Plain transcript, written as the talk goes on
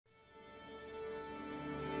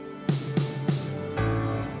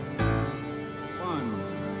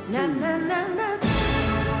Na, na, na, na.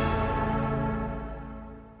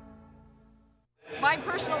 My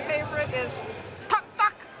personal favorite is Tuck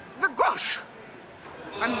Tuck the Gosh.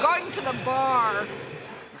 I'm going to the bar.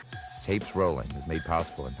 Tapes Rolling is made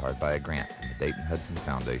possible in part by a grant from the Dayton-Hudson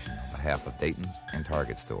Foundation on behalf of Dayton's and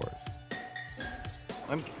Target stores.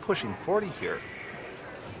 I'm pushing 40 here.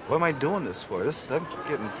 What am I doing this for?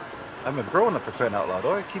 I'm a grown up for crying out loud.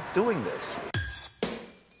 Why do I keep doing this?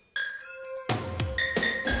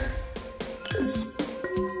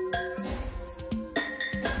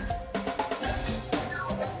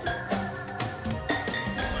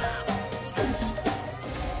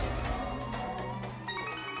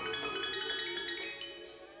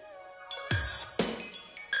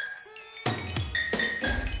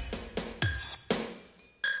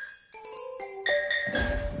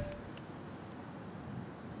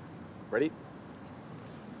 Ready?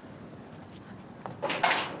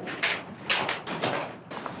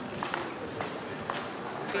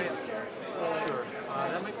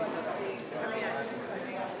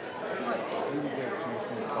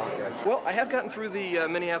 Well, I have gotten through the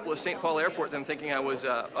Minneapolis-St. Paul airport, them thinking I was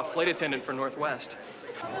a flight attendant for Northwest.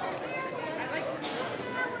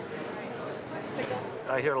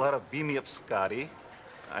 I hear a lot of beam me up, Scotty.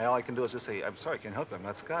 All I can do is just say, I'm sorry, I can't help you, I'm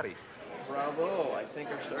not Scotty. Bravo, I think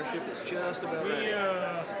our starship is just about ready. We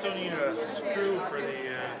still need a screw for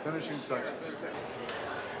the finishing touches.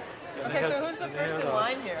 Okay, so who's the first in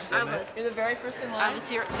line here? I was. You're the very first in line? I was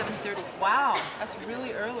here at 7:30. Wow, that's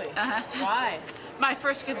really early. Why? My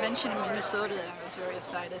first convention in Minnesota, I was very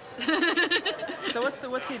excited. So what's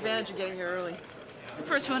the advantage of getting here early?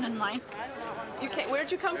 First one in line. Where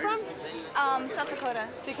did you come from? South Dakota.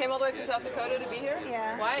 So you came all the way from South Dakota to be here?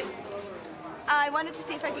 Yeah. Why? I wanted to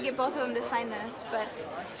see if I could get both of them to sign this, but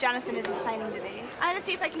Jonathan isn't signing today. I had to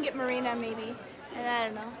see if I can get Marina maybe, and I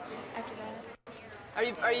don't know after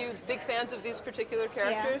that. Are you big fans of these particular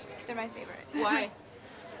characters? Yeah, they're my favorite. Why?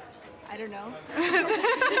 I don't know.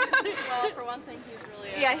 Well, for one thing, he's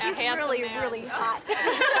really he's really, really hot.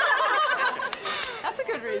 That's a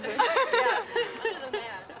good reason.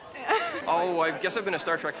 Oh, I guess I've been a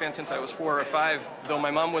Star Trek fan since I was 4 or 5, though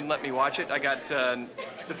my mom wouldn't let me watch it. I got,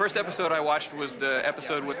 the first episode I watched was the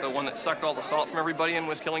episode with the one that sucked all the salt from everybody and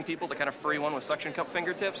was killing people, the kind of furry one with suction cup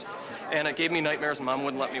fingertips, and it gave me nightmares and Mom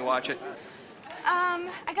wouldn't let me watch it.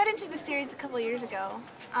 I got into the series a couple of years ago.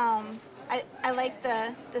 I like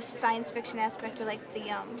the science fiction aspect. I like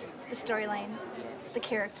the storylines, the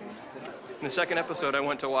characters. And the second episode I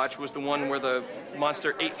went to watch was the one where the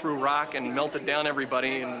monster ate through rock and melted down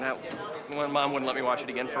everybody, and that one, Mom wouldn't let me watch it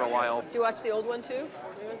again for a while. Did you watch the old one too?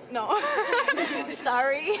 No.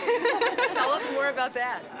 Sorry. Tell us more about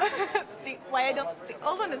that. The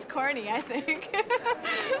old one is corny, I think.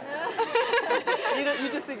 You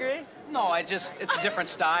disagree? No, it's a different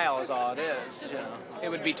style is all it is. You know, it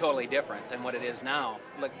would be totally different than what it is now.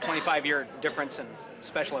 Like 25-year difference in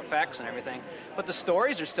special effects and everything. But the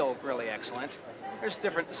stories are still really excellent. There's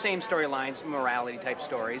same storylines, morality type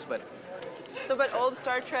stories, but. But old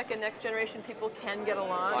Star Trek and Next Generation people can get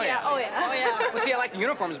along? Oh yeah. Oh yeah. Oh yeah. Well, see, I like the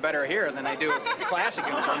uniforms better here than I do classic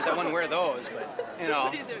uniforms. I wouldn't wear those, but you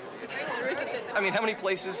know. I mean, how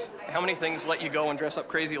many things let you go and dress up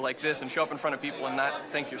crazy like this and show up in front of people and not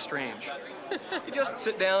think you're strange? You just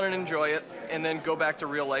sit down and enjoy it, and then go back to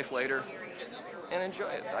real life later and enjoy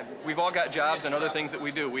it. We've all got jobs and other things that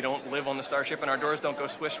we do. We don't live on the starship, and our doors don't go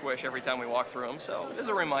swish swish every time we walk through them, so it is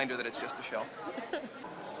a reminder that it's just a show.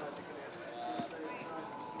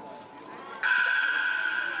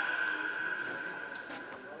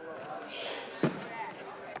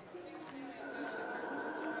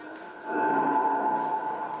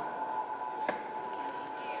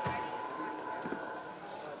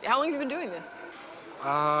 How long have you been doing this?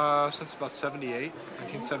 Since about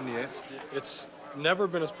 1978. It's never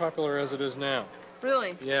been as popular as it is now.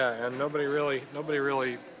 Really? Yeah, and nobody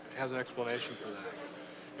really has an explanation for that.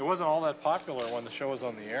 It wasn't all that popular when the show was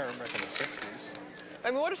on the air back in the 60s.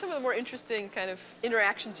 I mean, what are some of the more interesting kind of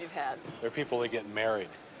interactions you've had? There are people that get married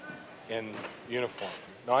in uniform.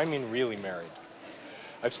 No, I mean really married.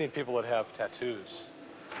 I've seen people that have tattoos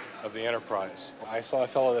of the Enterprise. I saw a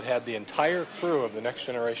fellow that had the entire crew of the Next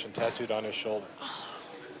Generation tattooed on his shoulder.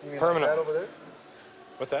 You mean permanent. Like that over there?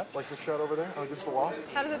 What's that? Like the shot over there against the wall?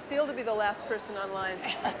 How does it feel to be the last person online?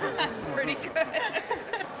 Pretty good.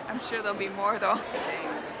 I'm sure there'll be more, though.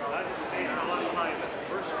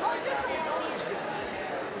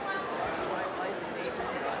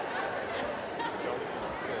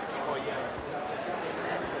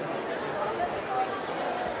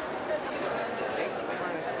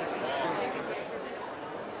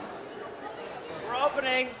 We're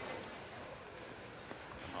opening.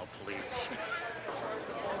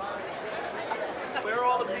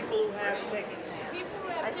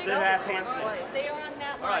 that fancy. They are on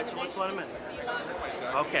that line. All right, so let's let them in.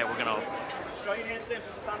 Okay, we're gonna. Show your hand stamps.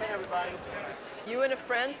 Come in, everybody. You and a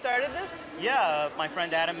friend started this? Yeah, my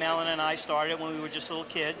friend Adam Mellon and I started when we were just little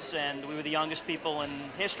kids, and we were the youngest people in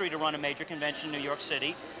history to run a major convention in New York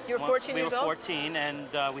City. You were 14 years old? We were 14,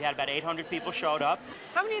 and we had about 800 people showed up.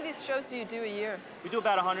 How many of these shows do you do a year? We do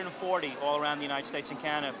about 140 all around the United States and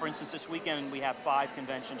Canada. For instance, this weekend we have 5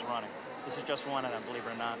 conventions running. This is just one of them, believe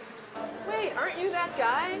it or not. Wait, aren't you that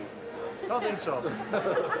guy? I don't think so. Do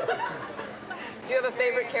you have a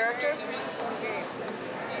favorite character?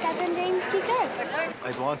 Captain James T. Kirk.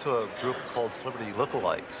 I belong to a group called Celebrity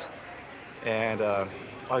Lookalikes, and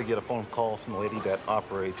I get a phone call from the lady that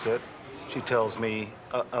operates it. She tells me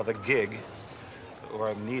of a gig where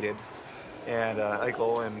I'm needed, and I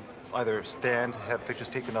go and either stand, have pictures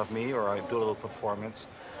taken of me, or I do a little performance.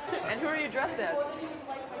 And who are you dressed as?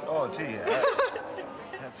 Oh, gee,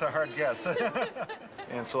 that's a hard guess.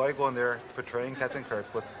 And so I go in there portraying Captain Kirk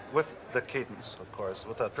with the cadence, of course,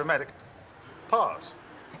 with a dramatic pause.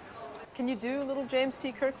 Can you do little James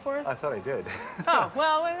T. Kirk for us? I thought I did. Oh,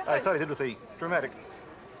 well, I thought I did with a dramatic,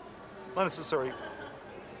 unnecessary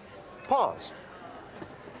pause.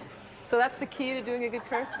 So that's the key to doing a good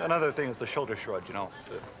Kirk? Another thing is the shoulder shrug, you know.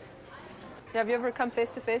 Have you ever come face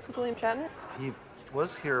to face with William Shatner? He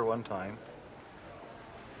was here one time,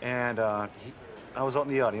 and I was out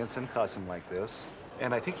in the audience in costume like this,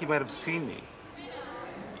 and I think he might have seen me.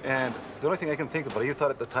 And the only thing I can think about, he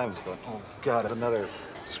thought at the time was going, oh God, it's another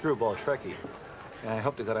screwball Trekkie. And I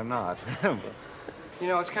hope to God I'm not. You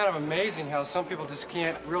know, it's kind of amazing how some people just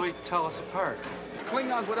can't really tell us apart.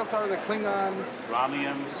 Klingons, what else are there? Klingons?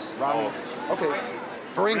 Romulans. Romulans. Okay.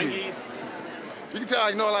 Ferengis. You can tell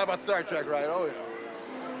I know a lot about Star Trek, right? Oh, yeah.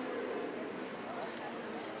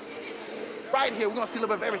 Right here, we're gonna see a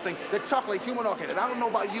little bit of everything. The chocolate humanoid, and I don't know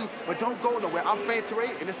about you, but don't go nowhere. I'm Fancy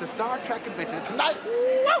Ray, and it's the Star Trek convention. And tonight,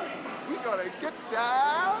 woo, we're gonna get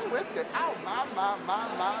down with it. Oh, my.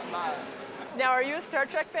 Now, are you a Star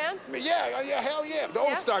Trek fan? Yeah, hell yeah. The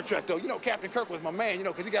old Star Trek, though. You know, Captain Kirk was my man, you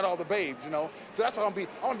know, because he got all the babes, you know. So that's what I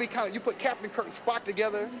want to be kind of, you put Captain Kirk and Spock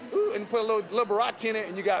together, ooh, and put a little Liberace in it,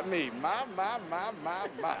 and you got me. My.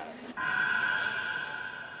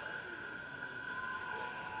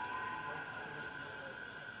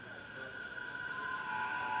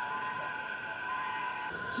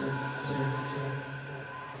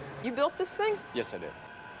 You built this thing? Yes, I did.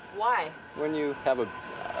 Why? When you have a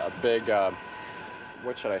big,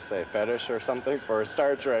 what should I say, fetish or something for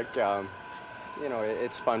Star Trek, you know,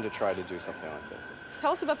 it's fun to try to do something like this.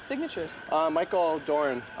 Tell us about the signatures. Michael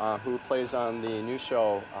Dorn, who plays on the new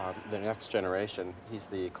show, The Next Generation, he's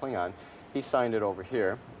the Klingon, he signed it over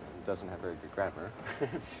here. Doesn't have very good grammar.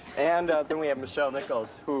 And then we have Michelle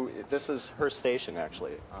Nichols, who, this is her station,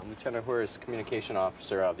 actually. Lieutenant Hoare is communication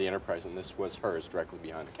officer of the Enterprise, and this was hers directly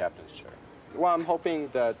behind the captain's chair. Well, I'm hoping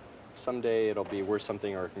that someday it'll be worth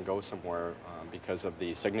something or it can go somewhere because of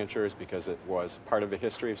the signatures, because it was part of the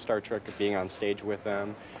history of Star Trek, being on stage with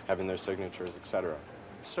them, having their signatures, etc.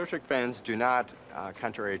 Star Trek fans do not,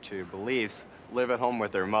 contrary to beliefs, live at home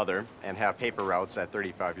with their mother and have paper routes at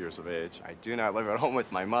 35 years of age. I do not live at home with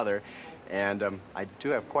my mother, and I do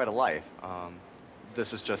have quite a life.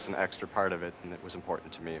 This is just an extra part of it, and it was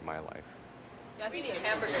important to me in my life. We need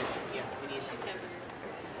hamburgers. Yeah, we need hamburgers.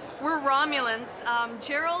 We're Romulans.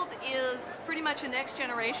 Gerald is pretty much a next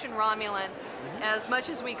generation Romulan, as much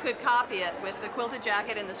as we could copy it with the quilted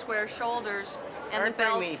jacket and the square shoulders and the belt. There aren't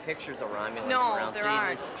very many pictures of Romulans around, there so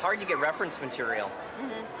aren't. it's hard to get reference material.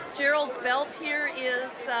 Gerald's belt here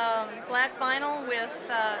is black vinyl with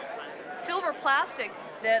silver plastic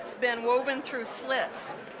that's been woven through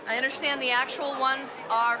slits. I understand the actual ones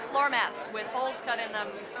are floor mats with holes cut in them.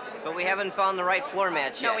 But we haven't found the right floor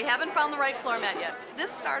mat yet. No, we haven't found the right floor mat yet.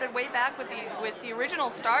 This started way back with the original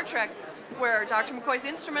Star Trek, where Dr. McCoy's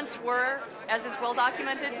instruments were, as is well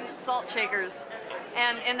documented, salt shakers.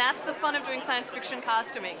 And that's the fun of doing science fiction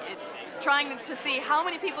costuming. Trying to see how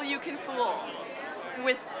many people you can fool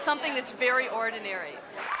with something that's very ordinary.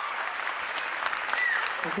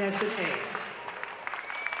 Contestant A.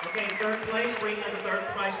 Okay, third place, bring the third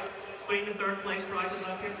place prizes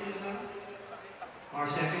up here, please, now. Our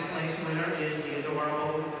second place winner is the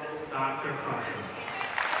adorable Dr. Crusher.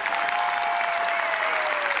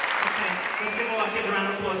 Okay, let's give a round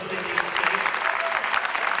of applause to Disney.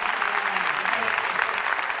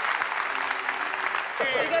 So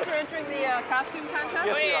you guys are entering the costume contest?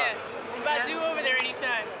 Yes, we are. We're about due over there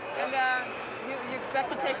anytime. And you expect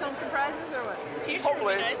to take home some prizes or what? T-shirts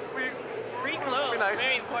would be nice. Free clothes,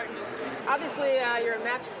 very important. Obviously, you're a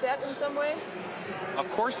match set in some way? Of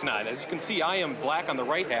course not. As you can see, I am black on the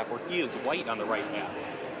right half, where he is white on the right half.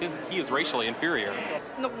 he is racially inferior.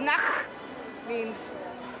 Nugnach means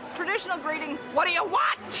traditional greeting, what do you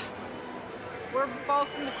want? We're both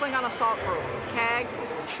in the Klingon assault group. Kag.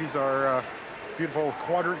 She's our beautiful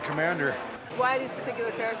quadrant commander. Why these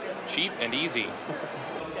particular characters? Cheap and easy.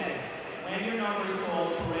 Okay, when your number is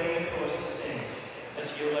called, parade across the stage.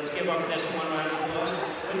 That's you. Let's give our contestant one round of applause.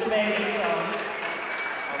 With the baby,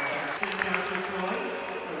 City Councilor Troy.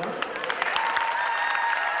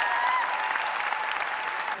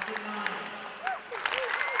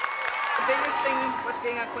 The biggest thing with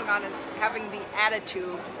being a Klingon is having the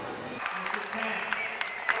attitude.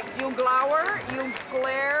 You glower, you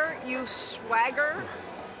glare, you swagger.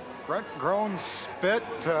 Brent groan, spit.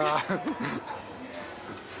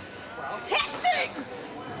 Hit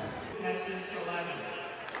things! Contestants 11.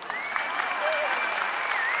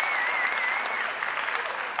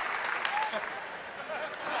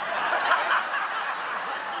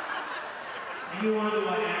 And you wonder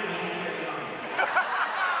what happens in your young.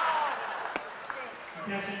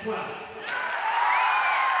 Contestant 12.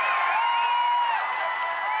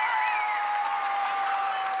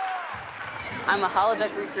 I'm a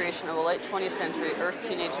holodeck recreation of a late 20th century Earth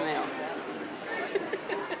teenage male.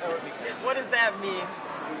 What does that mean?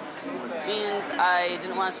 Means I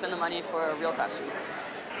didn't want to spend the money for a real costume.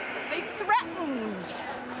 They threaten.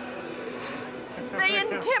 They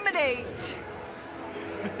intimidate.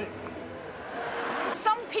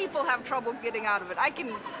 Some people have trouble getting out of it. I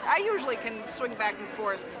usually can swing back and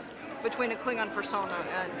forth between a Klingon persona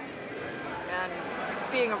and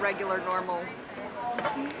being a regular, normal.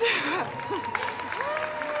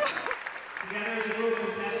 Together as a group,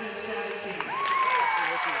 contestant 17.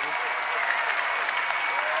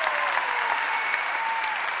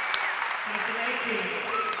 Contestant 18.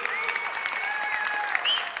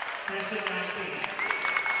 Contestant 19.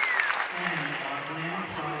 And our grand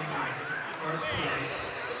prize, first place,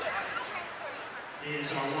 is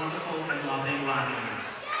our wonderful and loving Remaking.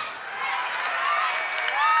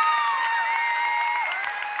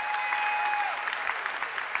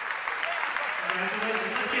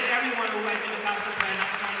 Congratulations. Let's give everyone who went in the costume plan up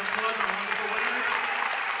round of applause, our wonderful winners.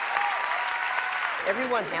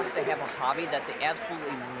 Everyone has to have a hobby that they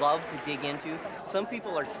absolutely love to dig into. Some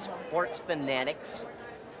people are sports fanatics.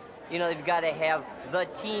 You know, they've got to have the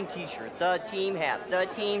team t-shirt, the team hat, the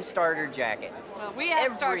team starter jacket. Well, we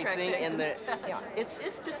have Star Trek everything things in the instead. yeah, it's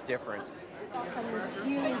just different.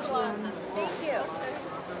 Thank you.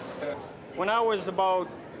 When I was about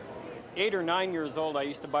 8 or 9 years old, I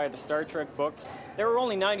used to buy the Star Trek books. They were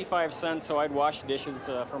only 95 cents, so I'd wash dishes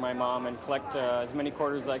for my mom and collect as many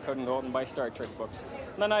quarters as I could and go out and buy Star Trek books.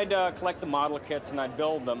 And then I'd collect the model kits and I'd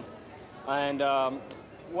build them. And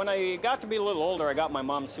when I got to be a little older, I got my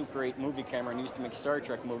mom's Super 8 movie camera and used to make Star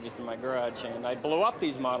Trek movies in my garage. And I'd blow up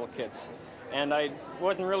these model kits. And I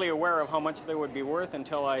wasn't really aware of how much they would be worth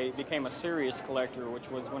until I became a serious collector, which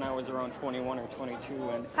was when I was around 21 or 22.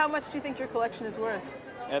 And How much do you think your collection is worth?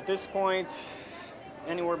 at this point,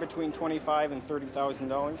 anywhere between $25,000 and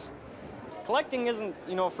 $30,000. Collecting isn't,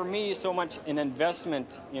 for me so much an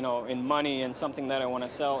investment, in money and something that I want to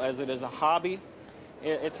sell as it is a hobby.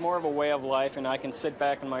 It's more of a way of life, and I can sit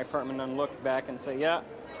back in my apartment and look back and say, yeah,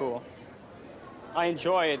 cool. I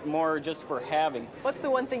enjoy it more just for having. What's the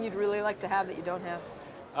one thing you'd really like to have that you don't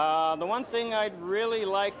have? The one thing I'd really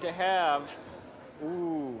like to have,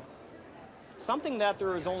 something that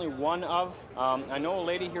there is only one of. I know a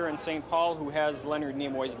lady here in St. Paul who has Leonard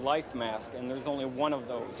Nimoy's life mask, and there's only one of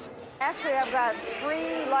those. Actually, I've got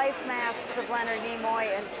 3 life masks of Leonard Nimoy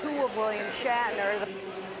and 2 of William Shatner.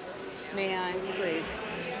 May I, please?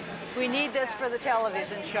 We need this for the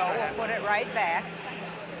television show. We'll put it right back.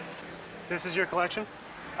 This is your collection?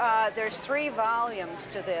 There's 3 volumes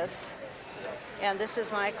to this, and this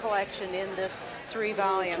is my collection in this 3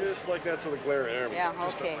 volumes. Just like that, so the glare air. Yeah,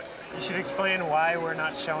 okay. You should explain why we're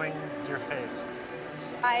not showing your face.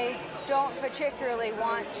 I don't particularly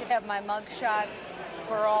want to have my mugshot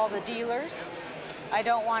for all the dealers. I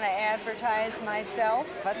don't want to advertise myself.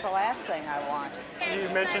 That's the last thing I want. You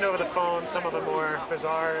mentioned over the phone some of the more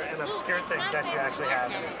bizarre and obscure things that you actually have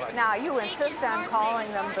in your collection. Now, you insist on calling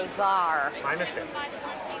them bizarre. My mistake.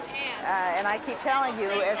 And I keep telling you,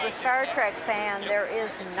 as a Star Trek fan, there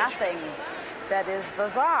is nothing that is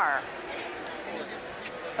bizarre.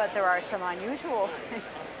 But there are some unusual things.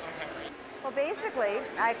 Well, basically,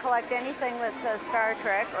 I collect anything that says Star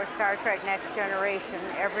Trek or Star Trek Next Generation,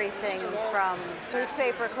 everything from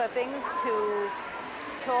newspaper clippings to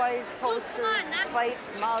toys, posters,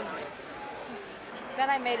 plates, mugs. Then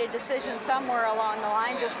I made a decision somewhere along the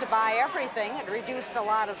line just to buy everything. It reduced a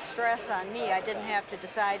lot of stress on me. I didn't have to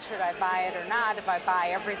decide should I buy it or not. If I buy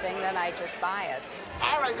everything, then I just buy it.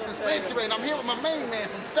 All right, this is Fancy Ray, and I'm here with my main man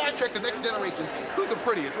from Star Trek The Next Generation. Who's the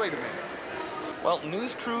prettiest? Wait a minute. Well,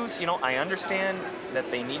 news crews, you know, I understand that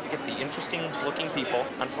they need to get the interesting looking people.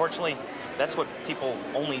 Unfortunately, that's what people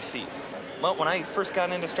only see. Well, when I first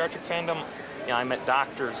got into Star Trek fandom, you know, I met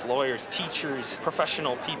doctors, lawyers, teachers,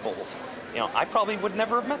 professional people. You know, I probably would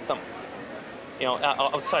never have met them, you know,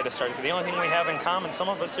 outside of Star Trek. The only thing we have in common, some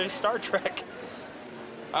of us, is Star Trek.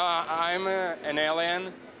 I'm an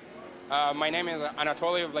alien. My name is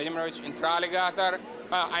Anatoly Vladimirovich Intraligator.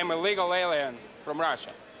 I'm a legal alien from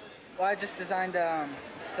Russia. Well, I just designed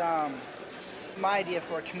my idea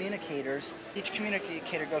for communicators. Each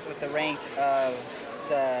communicator goes with the rank of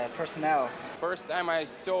the personnel. First time I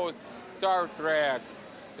saw Star Trek,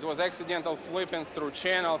 it was accidental flipping through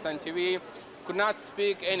channels on TV. Could not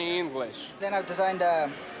speak any English. Then I've designed a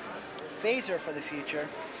phaser for the future.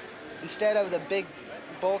 Instead of the big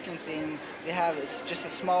bulking things, it's just a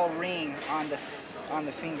small ring on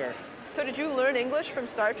the finger. So did you learn English from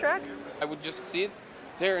Star Trek? I would just sit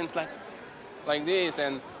there and like this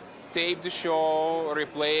and tape the show,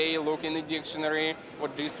 replay, look in the dictionary,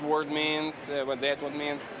 what this word means, what that word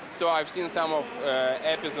means. So I've seen some of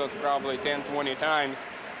episodes probably 10, 20 times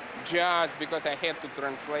just because I had to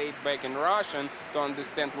translate back in Russian to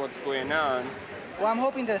understand what's going on. Well, I'm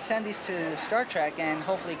hoping to send these to Star Trek and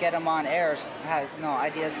hopefully get them on air, have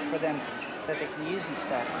ideas for them that they can use and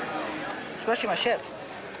stuff, especially my ships.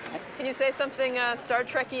 Can you say something Star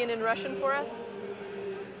Trekian in Russian for us?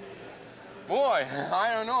 Boy,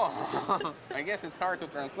 I don't know. I guess it's hard to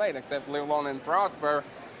translate, except live long and prosper.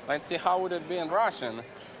 Let's see, how would it be in Russian?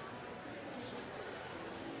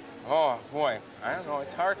 Oh, boy, I don't know.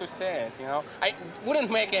 It's hard to say it, you know. It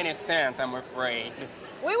wouldn't make any sense, I'm afraid.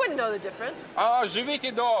 We wouldn't know the difference.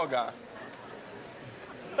 Живите долго.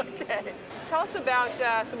 Okay. Tell us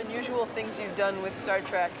about some unusual things you've done with Star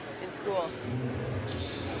Trek in school.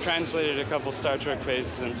 Translated a couple Star Trek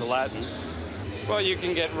phrases into Latin. Well, you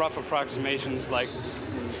can get rough approximations like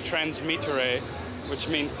transmittere, which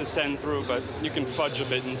means to send through, but you can fudge a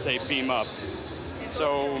bit and say beam up.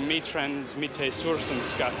 So mi transmite sursum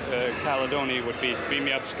Caledoni would be beam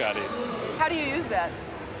me up, Scotty. How do you use that?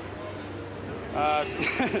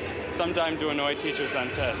 Sometime to annoy teachers on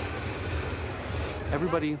tests.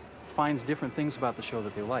 Everybody finds different things about the show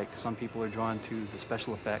that they like. Some people are drawn to the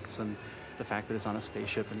special effects and the fact that it's on a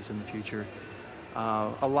spaceship and it's in the future.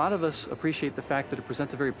 A lot of us appreciate the fact that it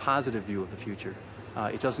presents a very positive view of the future.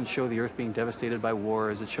 It doesn't show the Earth being devastated by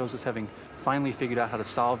wars. It shows us having finally figured out how to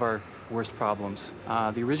solve our worst problems.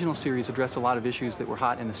 The original series addressed a lot of issues that were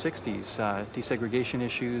hot in the 60s, desegregation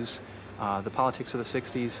issues, the politics of the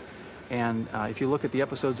 60s. And if you look at the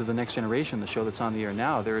episodes of The Next Generation, the show that's on the air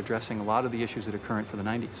now, they're addressing a lot of the issues that are current for the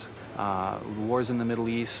 90s. Wars in the Middle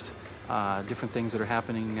East, different things that are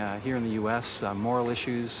happening here in the US, moral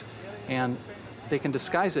issues, and they can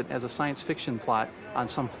disguise it as a science fiction plot on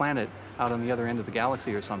some planet out on the other end of the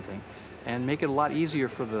galaxy or something, and make it a lot easier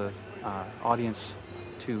for the audience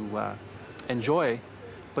to enjoy,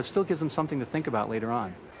 but still gives them something to think about later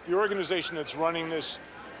on. The organization that's running this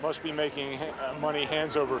must be making money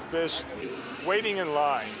hands over fist, waiting in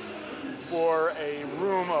line for a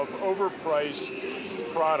room of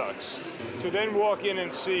overpriced products, to then walk in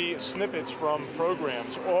and see snippets from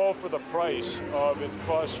programs, all for the price of, it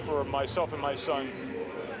costs for myself and my son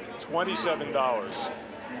 $27,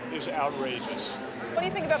 is outrageous. What do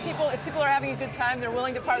you think about people, if people are having a good time, they're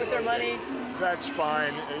willing to part with their money? That's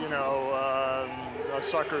fine, you know, a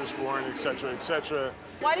sucker's born, etc., etc.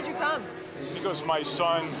 Why did you come? Because my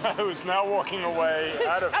son, who's now walking away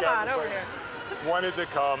out of Kansas, wanted to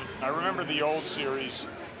come. I remember the old series,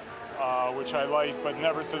 which I liked, but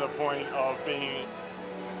never to the point of being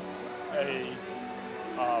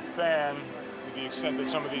a fan to the extent that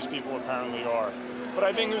some of these people apparently are. But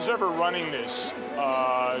I think who's ever running this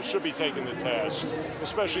should be taken to task,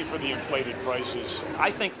 especially for the inflated prices. I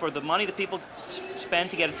think for the money that people spend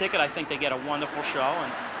to get a ticket, I think they get a wonderful show.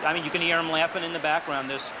 And I mean, you can hear them laughing in the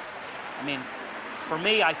background. I mean, for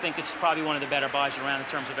me, I think it's probably one of the better buys around in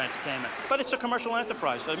terms of entertainment. But it's a commercial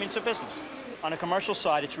enterprise, so I mean, it's a business. On the commercial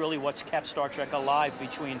side, it's really what's kept Star Trek alive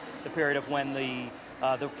between the period of when the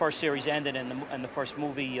first series ended and the first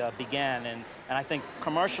movie began. And I think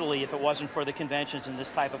commercially, if it wasn't for the conventions and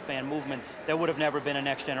this type of fan movement, there would have never been a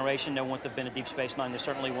Next Generation. There wouldn't have been a Deep Space Nine. There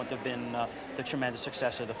certainly wouldn't have been the tremendous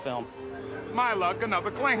success of the film. My luck,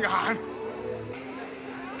 another Klingon.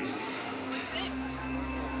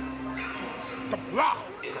 Kabla!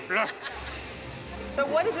 Kabla! So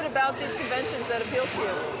what is it about these conventions that appeals to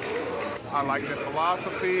you? I like their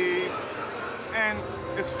philosophy, and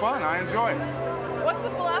it's fun. I enjoy it. What's the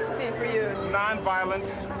philosophy for you? Nonviolence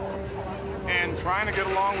and trying to get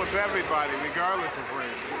along with everybody, regardless of race.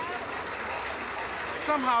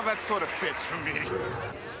 Somehow that sort of fits for me.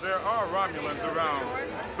 There are Romulans around.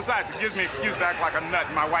 Besides, it gives me an excuse to act like a nut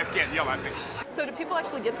and my wife can't yell at me. So do people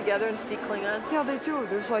actually get together and speak Klingon? Yeah, they do.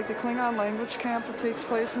 There's like the Klingon language camp that takes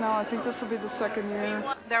place now. I think this will be the second year.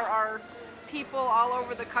 There are people all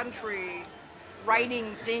over the country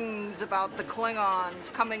writing things about the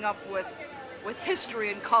Klingons, coming up with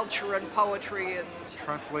history and culture and poetry and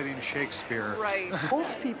translating Shakespeare. Right.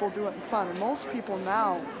 Most people do it in fun, and most people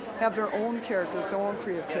now have their own characters, their own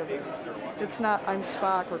creativity. It's not I'm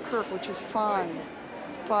Spock or Kirk, which is fine,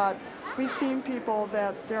 but we've seen people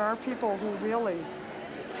that there are people who really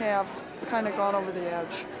have kind of gone over the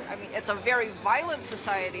edge. I mean, it's a very violent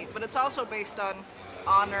society, but it's also based on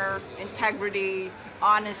honor, integrity,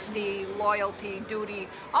 honesty, loyalty, duty,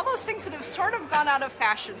 all those things that have sort of gone out of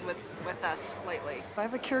fashion with us lately. I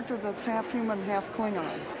have a character that's half human, half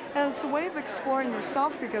Klingon. And it's a way of exploring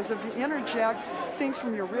yourself, because if you interject things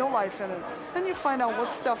from your real life in it, then you find out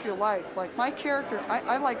what stuff you like. Like my character,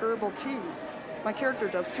 I like herbal tea. My character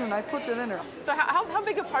does too, and I put that in her. So how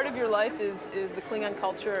big a part of your life is the Klingon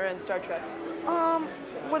culture and Star Trek?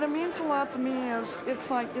 What it means a lot to me is it's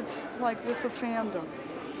like with the fandom.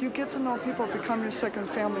 You get to know people, become your second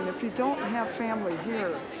family. And if you don't have family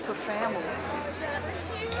here, it's a family.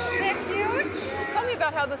 They're cute. Tell me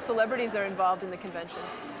about how the celebrities are involved in the conventions.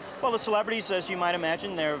 Well, the celebrities, as you might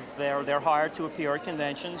imagine, they're hired to appear at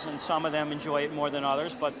conventions, and some of them enjoy it more than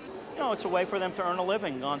others. But you know, it's a way for them to earn a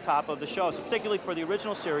living on top of the show. So particularly for the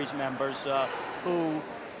original series members who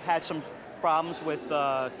had some problems with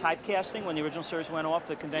typecasting when the original series went off,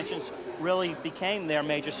 the conventions really became their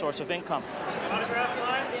major source of income. Autograph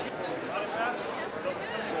line?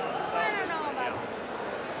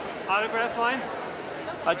 Autograph line?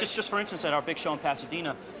 Just for instance, at our big show in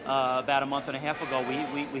Pasadena about a month and a half ago,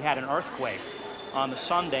 we had an earthquake on the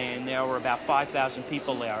Sunday, and there were about 5,000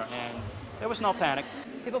 people there, and there was no panic.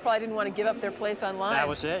 People probably didn't want to give up their place online. That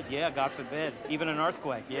was it, yeah, God forbid. Even an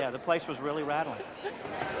earthquake, yeah, the place was really rattling.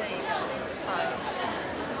 Thank you.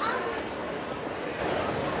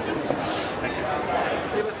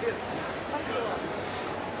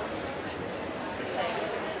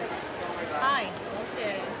 Hi.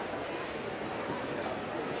 Okay.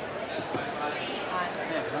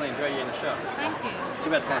 Yeah, really enjoy you in the show. Thank you. Too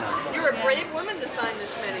bad it's going on. You're a brave woman to sign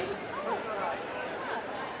this many.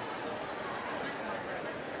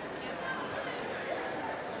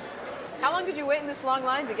 How long did you wait in this long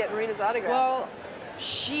line to get Marina's autograph? Well,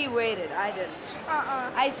 she waited. I didn't.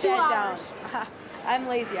 I 2 sat down. hours. I'm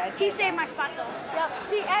lazy. He saved my spot though. Yep.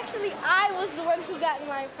 See, actually, I was the one who got in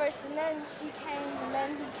line first, and then she came, and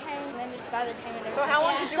then he came, and then just by the time. So how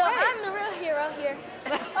long did you so wait? I'm the real hero here.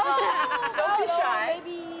 Don't be shy.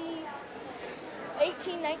 Maybe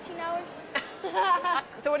 18, 19 hours.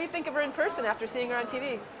 So what do you think of her in person after seeing her on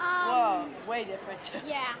TV? Whoa, way different.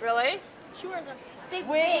 Yeah. Really? She wears a big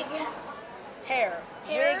Wig. wig. Hair.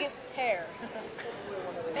 Hair? Wig, hair.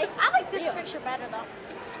 I like this picture better though.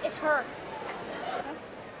 It's her.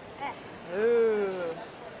 Ooh.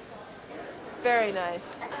 Very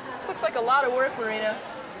nice. This looks like a lot of work, Marina.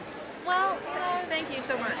 Well, thank you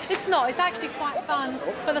so much. it's not. It's actually quite fun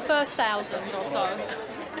for the first 1,000 or so.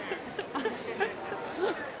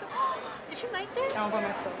 Did you make this? All by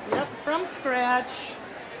myself. Yep, from scratch.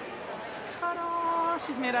 Ta-da!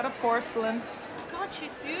 She's made out of porcelain. God,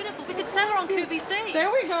 she's beautiful. We could sell her on QVC. There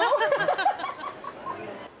we go.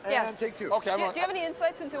 Yeah. Take two. Okay, Do you have any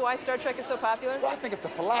insights into why Star Trek is so popular? Well, I think it's the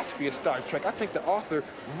philosophy of Star Trek. I think the author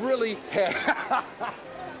really had...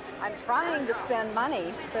 I'm trying to spend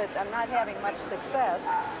money, but I'm not having much success.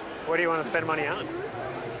 What do you want to spend money on?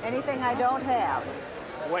 Anything I don't have.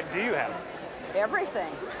 What do you have?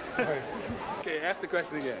 Everything. Okay, ask the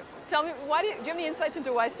question again. Tell me, do you have any insights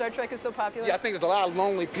into why Star Trek is so popular? Yeah, I think there's a lot of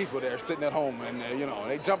lonely people there sitting at home, and you know,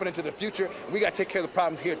 they jumping into the future. And we got to take care of the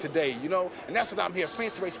problems here today, you know. And that's what I'm here,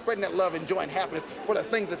 Fancy Ray, spreading that love, enjoying happiness for the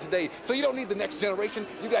things of today. So you don't need the next generation.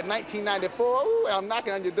 You got 1994. Ooh, I'm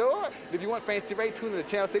knocking on your door. If you want Fancy Ray, tune in to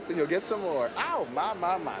Channel 6, and you'll get some more. Ow, my,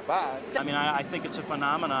 bye. I mean, I think it's a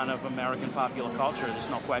phenomenon of American popular culture. There's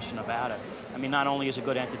no question about it. I mean, not only is it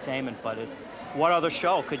good entertainment, but what other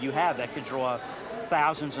show could you have that could draw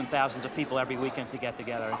thousands and thousands of people every weekend to get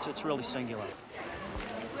together? It's really singular.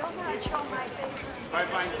 Will not show my face. If I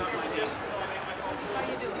find something like this. How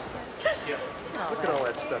you doing? Yeah. Look at all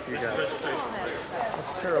that stuff you got.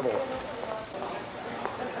 That's terrible.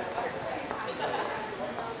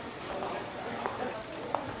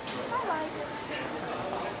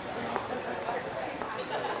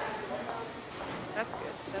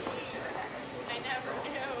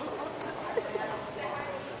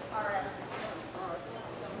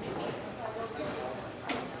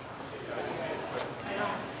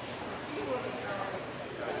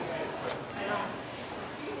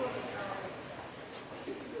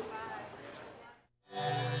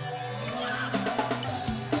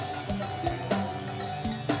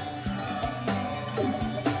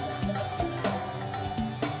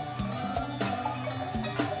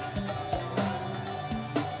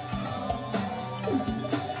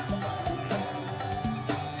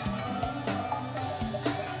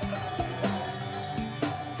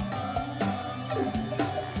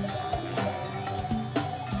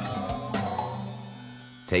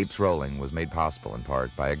 Tapes Rolling was made possible in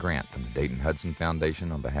part by a grant from the Dayton-Hudson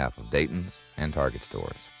Foundation on behalf of Dayton's and Target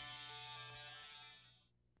stores.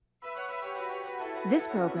 This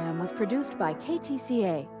program was produced by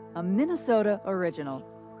KTCA, a Minnesota original.